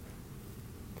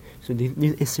So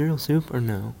is cereal soup or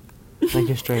no? Like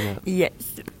just straight up. Yes.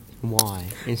 Why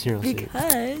is cereal soup?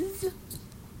 Because.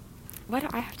 Why do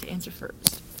I have to answer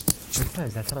first?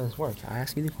 Because that's how this works. I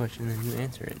ask you the question and you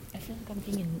answer it. I feel like I'm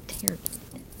being terrible.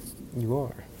 You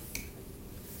are.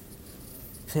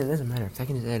 See, it doesn't matter. 'Cause I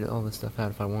can just edit all this stuff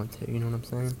out if I want to. You know what I'm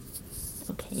saying?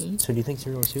 Okay. So do you think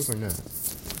cereal is soup or no?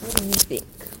 What do you think?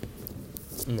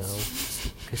 No.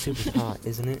 Because soup is hot,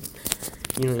 isn't it?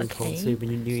 You don't eat cold soup,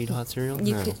 and do you eat hot cereal?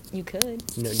 You No. could. You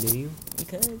could. No, do you? You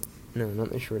could. No, not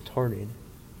unless you're retarded.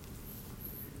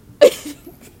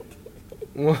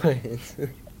 What?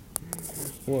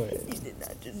 What? You did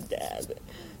not just dab.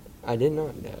 I did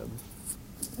not dab.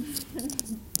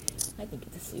 I think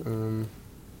it's a soup.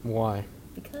 Why?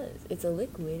 Because it's a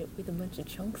liquid with a bunch of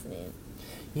chunks in it.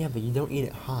 Yeah, but you don't eat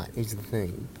it hot, is the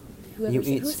thing.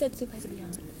 Who said soup has to be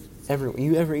hot?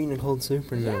 You ever eaten a cold soup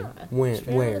or no? Yeah. When? Straight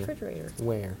out of Where? the refrigerator.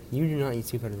 Where? You do not eat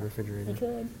soup out of the refrigerator. You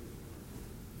could.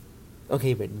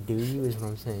 Okay, but do you is what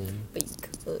I'm saying. But you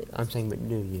could. I'm saying, but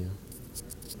do you?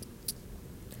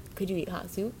 Could you eat hot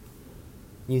soup?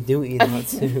 You do eat hot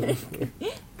soup.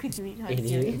 Could you eat hot Idiot.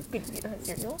 cereal? Could you eat hot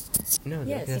cereal? No,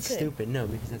 Yes, that's you could. stupid. No,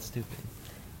 because that's stupid.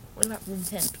 What about room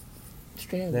temp?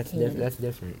 Straight out of That's the can. that's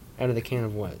different. Out of the can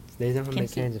of what? They don't Can make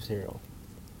soup. cans of cereal.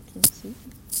 Can soup?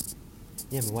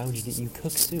 Yeah, but why would you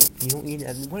cook soup? You don't eat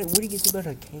it. What do you get soup out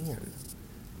of a can?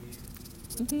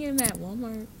 You can get them at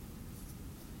Walmart.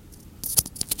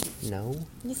 No.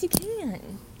 Yes, you can.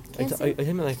 Are you talking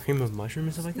about like cream of mushroom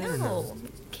and stuff like that? Or no? No.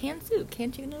 Canned soup.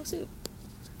 Canned chicken noodle soup.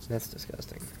 That's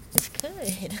disgusting. It's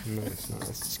good. No, it's not.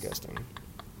 That's disgusting.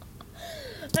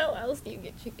 How else do you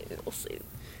get chicken noodle soup?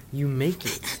 You make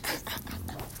it.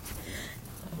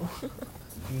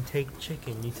 You take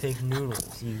chicken, you take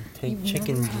noodles, you take You've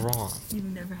chicken never had- broth. You've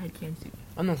never had canned soup.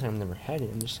 I'm not saying I've never had it.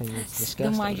 I'm just saying it's disgusting.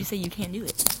 Then why'd you say you can't do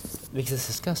it? Because it's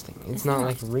disgusting. It's It's not not.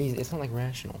 like It's not like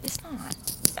rational. It's not.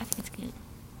 I think it's good.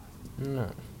 No.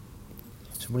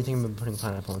 So what do you think about putting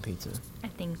pineapple on pizza? I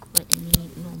think what any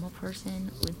normal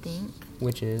person would think.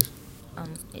 Which is?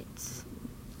 It's.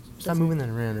 Stop moving that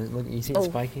around. Look, you see it Oh.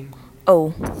 spiking?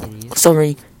 Oh, Idiot.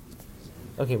 sorry.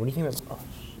 Okay, what do you think about?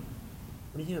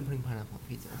 What do you think about putting pineapple on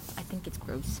pizza? I think it's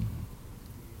gross.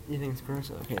 You think it's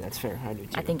gross? Okay, that's fair. I do too.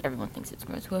 I think everyone thinks it's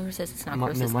gross. Whoever says it's not My-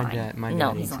 gross no, is my lying. dad- my no,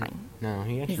 dad he's eats it. lying. No,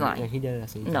 he actually. He's lying. Yeah, he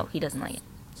does. No, he doesn't like it.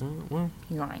 Well,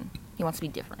 He's lying. He wants to be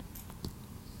different.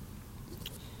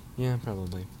 yeah,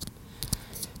 probably.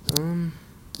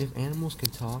 If animals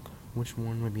could talk, which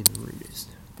one would be the rudest?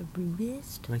 The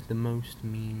rudest? Like the most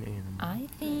mean animal? I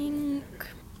think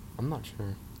I'm not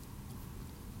sure.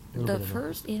 A little the bit of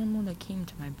first animal that came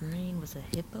to my brain was a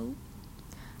hippo.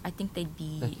 I think they'd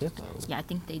be. A hippo? Yeah, I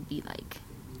think they'd be like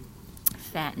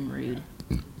fat and rude.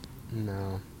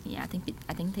 No. Yeah, I think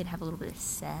they'd have a little bit of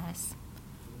sass.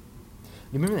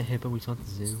 You remember that hippo we saw at the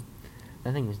zoo?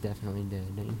 That thing was definitely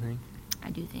dead, don't you think? I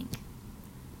do think.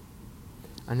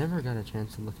 I never got a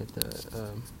chance to look at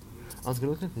the. I was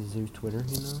gonna look at the zoo's Twitter,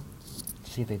 to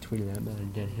see if they tweeted out about a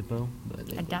dead hippo, but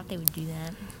they I doubt they would do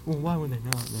that. Well, why would they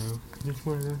not, though? It's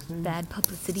one of those things. Bad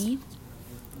publicity.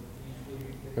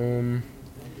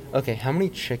 Okay, how many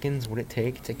chickens would it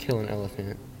take to kill an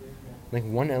elephant? Like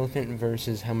one elephant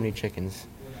versus how many chickens?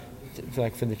 For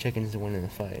the chickens to win in a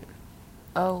fight.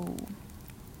 Oh,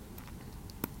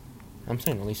 I'm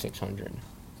saying at least 600.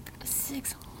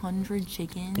 600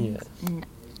 chickens? Yes. No.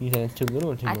 You think that's too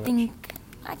little or too much?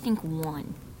 I think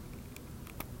one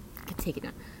could take it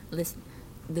down. Listen,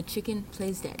 the chicken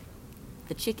plays dead.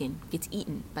 The chicken gets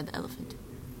eaten by the elephant.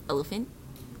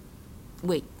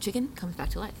 Chicken comes back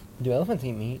to life. Do elephants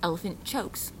eat meat? Elephant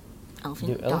chokes.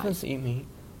 Elephant Do dies. elephants eat meat?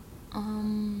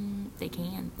 They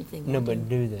can if they want No, to. but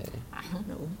do they? I don't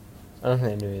know. I don't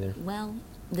think they do either. Well,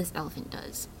 this elephant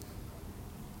does.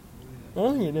 I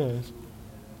don't think it does.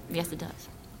 Yes, it does.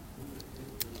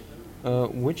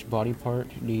 Which body part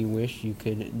do you wish you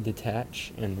could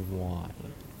detach and why?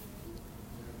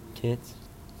 Tits?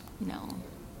 No.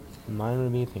 Mine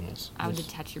would be a penis. I would Just,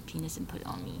 detach your penis and put it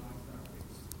on me.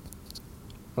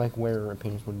 like where a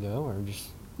penis would go, or just...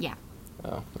 Yeah,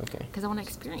 Oh, okay. because I want to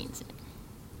experience it.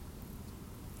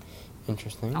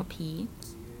 Interesting. I'll pee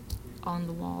on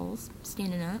the walls,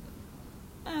 standing up,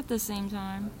 at the same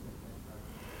time.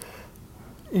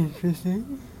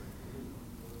 Interesting.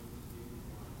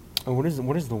 Oh, what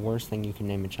is the worst thing you can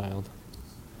name a child?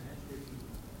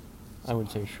 I would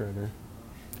say Schroeder.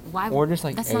 Why? Or just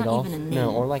like that's Adolf. not even a name.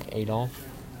 No, or like Adolf.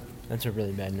 That's a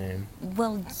really bad name.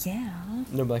 Well, yeah.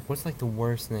 No, but like, what's like the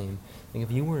worst name? Like,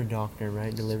 if you were a doctor,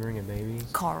 right, delivering a baby,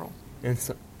 Carl. and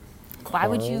so, Why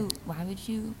would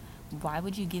Carl?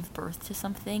 you give birth to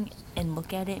something and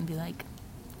look at it and be like,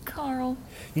 Carl.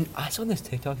 You know, I saw this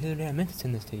TikTok the other day. I meant to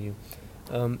send this to you.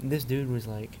 This dude was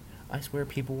like, I swear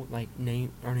people like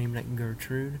named like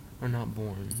Gertrude are not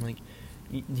born. Like,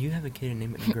 do you have a kid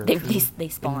named Gertrude? They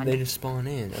spawn. They just spawn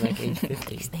in at like age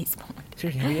 50. they spawn.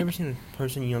 Seriously, have you ever seen a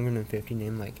person younger than 50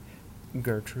 named like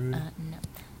Gertrude? No.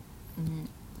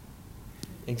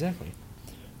 Exactly.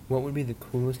 What would be the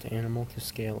coolest animal to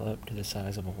scale up to the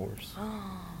size of a horse?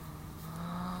 Oh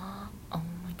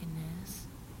my goodness.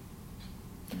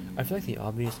 I feel like the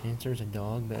obvious answer is a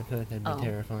dog, but I feel like that'd be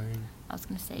terrifying. I was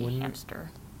gonna say Wouldn't it?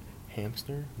 hamster.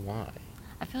 Hamster? Why?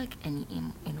 I feel like any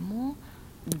animal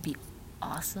would be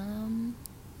awesome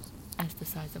as the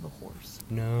size of a horse.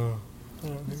 No. I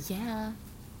don't think so.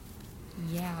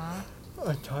 Yeah.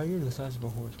 A tiger the size of a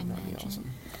horse would not be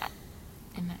awesome.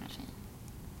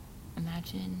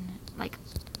 Imagine, like,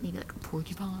 maybe like a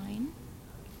porcupine,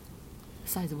 the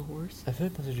size of a horse. I feel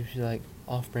like those would just be like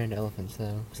off-brand elephants,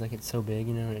 though. Because like it's so big,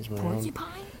 you know, and it's round.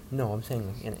 Porcupine? No, I'm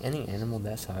saying like any animal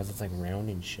that size that's like round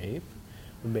in shape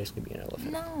would basically be an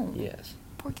elephant. No. Yes.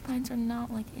 Porcupines are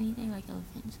not like anything like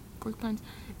elephants. Porcupines,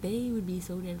 they would be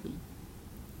so deadly.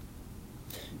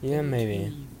 Yeah,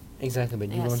 maybe. Exactly, but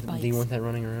do you spikes. want that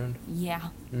running around? Yeah.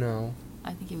 No.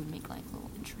 I think it would make life a little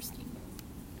interesting.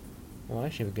 Well, I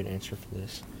actually have a good answer for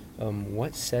this.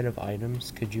 What set of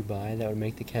items could you buy that would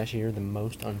make the cashier the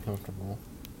most uncomfortable?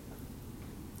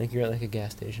 Like you're at like a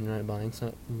gas station, right, buying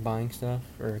stuff,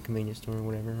 or a convenience store or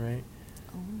whatever, right?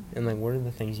 Oh. And like, what are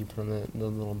the things you put on the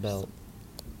little belt?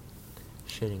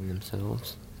 Shitting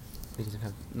themselves. Because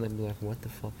they'd be like, what the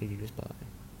fuck did you just buy?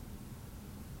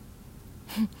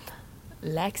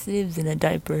 Laxatives in a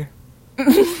diaper.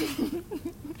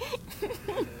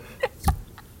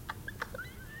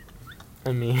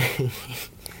 I mean,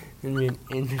 it'd be an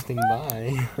interesting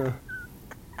buy.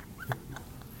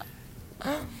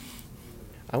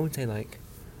 I would say like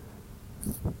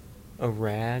a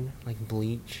rag, like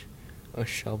bleach, a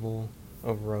shovel,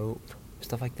 a rope,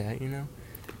 stuff like that, you know?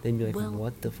 They'd be like, Well,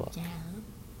 what the fuck? Yeah.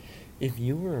 If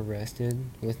you were arrested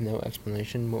with no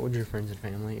explanation, what would your friends and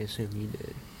family assume you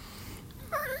did?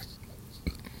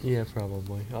 Yeah,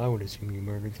 probably. I would assume you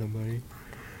murdered somebody.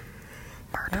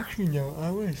 Actually, no, I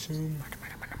would assume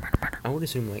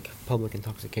like public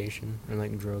intoxication or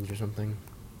like drugs or something.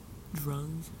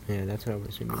 Drugs? Yeah, that's what I would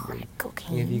assume you did. Crack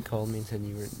cocaine. If you called me and said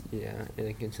you were,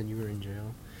 like and said you were in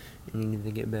jail and you needed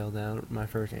to get bailed out, my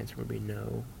first answer would be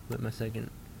no. But my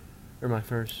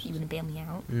first. You gonna bail me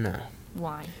out? No.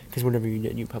 Why? Because whatever you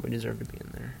did, you probably deserve to be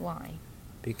in there. Why?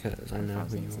 Because I know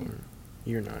who you are.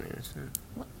 You're not innocent.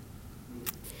 What?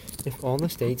 If all the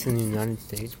states in the United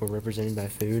States were represented by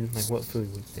food, like what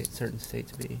food would certain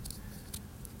states be?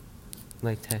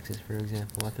 Like Texas, for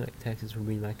example. I feel like Texas would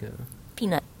be like a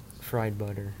Peanut. fried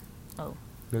butter. Oh.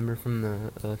 Remember from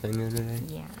the thing the other day?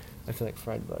 Yeah. I feel like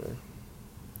fried butter.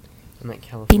 And like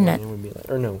California Peanut. would be like,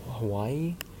 or no,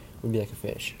 Hawaii would be like a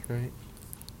fish, right?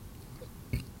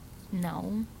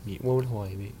 No. Yeah, what would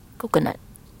Hawaii be? Coconut.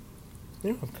 They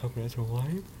don't have coconuts in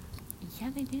Hawaii.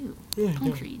 Yeah, they do. Yeah, Palm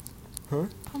yeah. trees. Huh?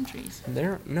 Palm trees.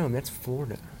 No, that's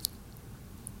Florida.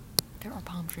 There are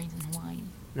palm trees in Hawaii.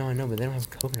 No, I know, but they don't have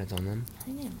coconuts on them.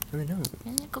 Yeah, they do. No, they don't.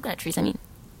 Yeah, coconut trees, I mean.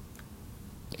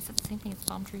 Is that the same thing as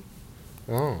palm tree?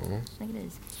 Oh. I think it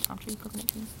is. Palm tree, coconut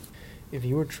tree. If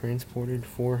you were transported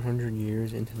 400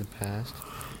 years into the past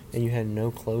and you had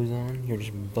no clothes on, you're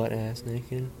just butt-ass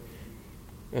naked,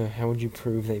 how would you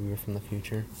prove that you were from the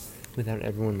future without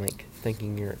everyone, like,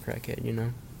 thinking you're a crackhead, you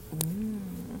know? Ooh.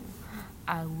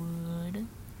 I would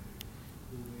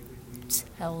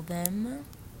tell them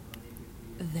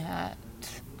that,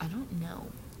 I don't know.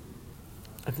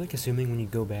 I feel like assuming when you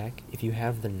go back, if you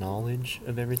have the knowledge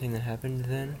of everything that happened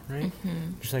then, right?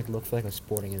 Mm-hmm. Just, like, look for, like, a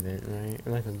sporting event, right?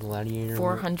 Or, like, a gladiator.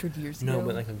 400 years ago. No,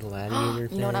 but, like, a gladiator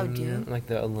thing. You know what I would do? You know? Like,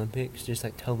 the Olympics, just,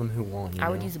 like, tell them who won, you I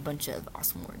would know? use a bunch of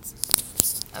awesome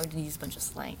words. I would use a bunch of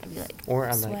slang. I'd be like, Or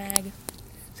I swag, like...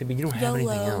 See, but you don't have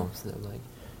anything YOLO. else, though, like...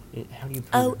 how do you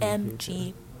prove you're from the OMG.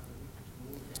 future?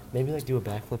 Maybe, like, do a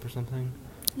backflip or something?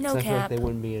 No 'Cause I feel like cap. they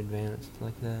wouldn't be advanced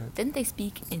like that. Didn't they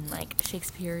speak in, like,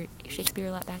 Shakespeare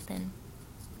a lot back then?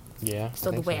 Yeah. So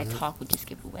the think way I right? talk would just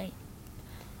give away.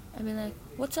 I'd be like,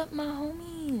 what's up, my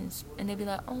homies? And they'd be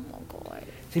like, oh my god.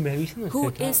 See, but have you seen those Who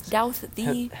TikToks? is Douth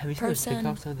the have you seen person?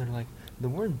 those TikToks, though? They're like, the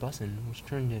word bussin' was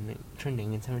trending in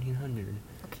 1700.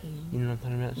 Okay. You know what I'm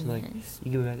talking about? So, like, Yes.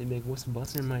 you go back, they'd be like, what's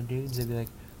bussin', my dudes? They'd be like,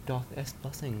 doth es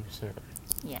bussing, sir.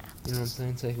 Yeah. You know what I'm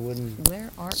saying? So, like, it wouldn't... Where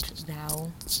art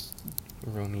thou,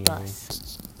 Romeo.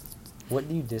 bus? What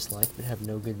do you dislike but have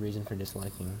no good reason for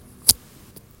disliking?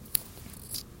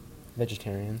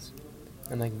 Vegetarians.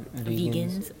 And, like, vegans.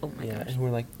 Vegans? Oh my yeah, gosh. who are,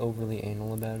 like, overly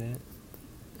anal about it.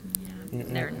 Yeah.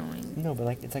 They're annoying. No, but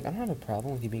like, it's like I don't have a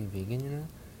problem with you being vegan, you know.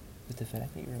 But the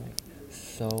fact that you're like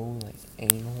so like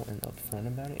anal and upfront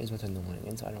about it is what's annoying,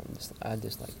 and so I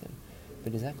dislike them.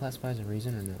 But does that classify as a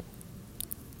reason or no?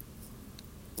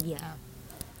 Yeah.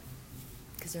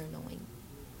 Because they're annoying.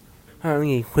 Alright, let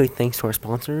me give a quick thanks to our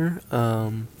sponsor,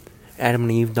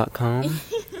 AdamandEve.com.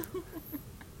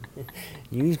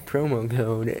 Use promo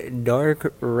code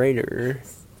Dark Raider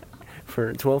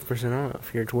for 12%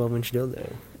 off your 12-inch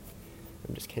dildo.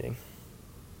 I'm just kidding.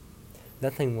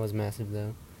 That thing was massive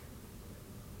though.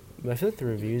 But I feel like the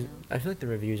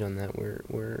reviews on that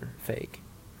were fake.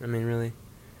 I mean, really,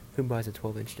 who buys a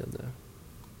 12-inch dildo?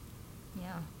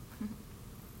 Yeah.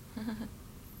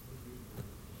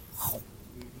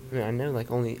 I mean, I know like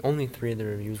only 3 of the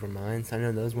reviews were mine, so I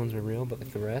know those ones are real. But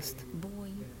like the rest, Boy.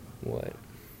 what?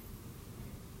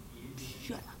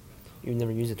 Shut up. You've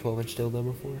never used a 12-inch dildo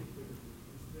before?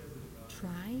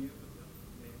 Try?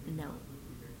 No.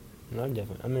 No, I'm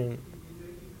definitely. I mean,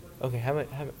 okay, have it.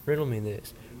 Riddle me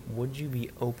this: would you be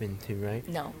open to, right?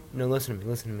 No. No, listen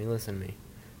to me.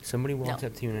 Somebody walks No.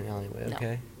 up to you in an alleyway, No.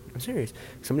 okay? I'm serious.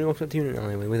 Somebody walks up to you in an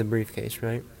alleyway with a briefcase,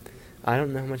 right? I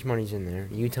don't know how much money's in there.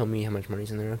 You tell me how much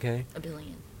money's in there, okay? $1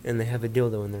 billion. And they have a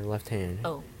dildo in their left hand.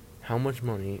 Oh. How much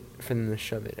money for them to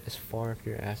shove it as far up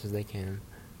your ass as they can?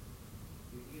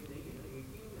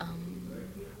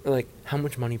 Or like, how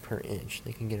much money per inch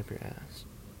they can get up your ass?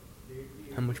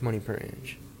 How much money per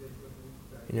inch?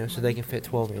 You know, so they can fit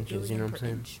 12 inches, you know what I'm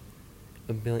saying? Inch.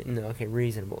 $1 billion, no, okay,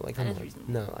 reasonable. Like, That come is on.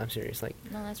 reasonable. No, I'm serious. Like,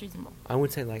 No, that's reasonable. I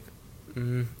would say like,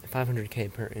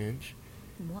 $500K per inch.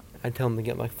 What? I'd tell them to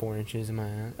get like 4 inches in my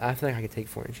ass. I feel like I could take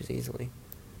 4 inches easily.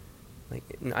 Like,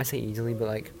 I say easily, but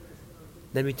like,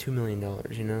 that'd be $2 million,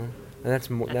 you know? And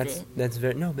that's more. That's That's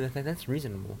very no, but that's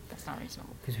reasonable. That's not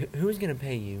reasonable. Because who's gonna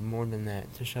pay you more than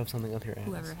that to shove something up your ass?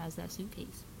 Whoever has that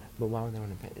suitcase. But why would they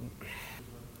want to pay?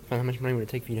 How much money would it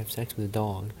take for you to have sex with a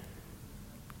dog?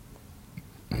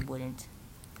 I wouldn't.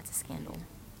 That's a scandal.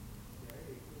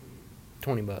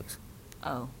 $20.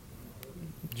 Oh,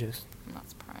 Just. I'm not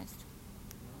surprised.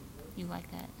 You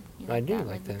like that? You I do that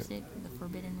like red that. lipstick? The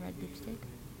forbidden red lipstick?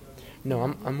 No,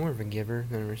 I'm more of a giver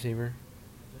than a receiver.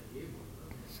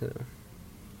 So.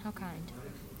 How kind.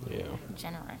 Yeah.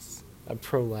 Generous. I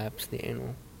prolapse the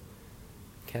anal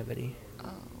cavity. Oh,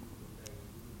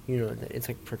 You know that it's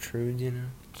like protrudes, you know.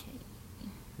 okay.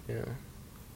 Yeah.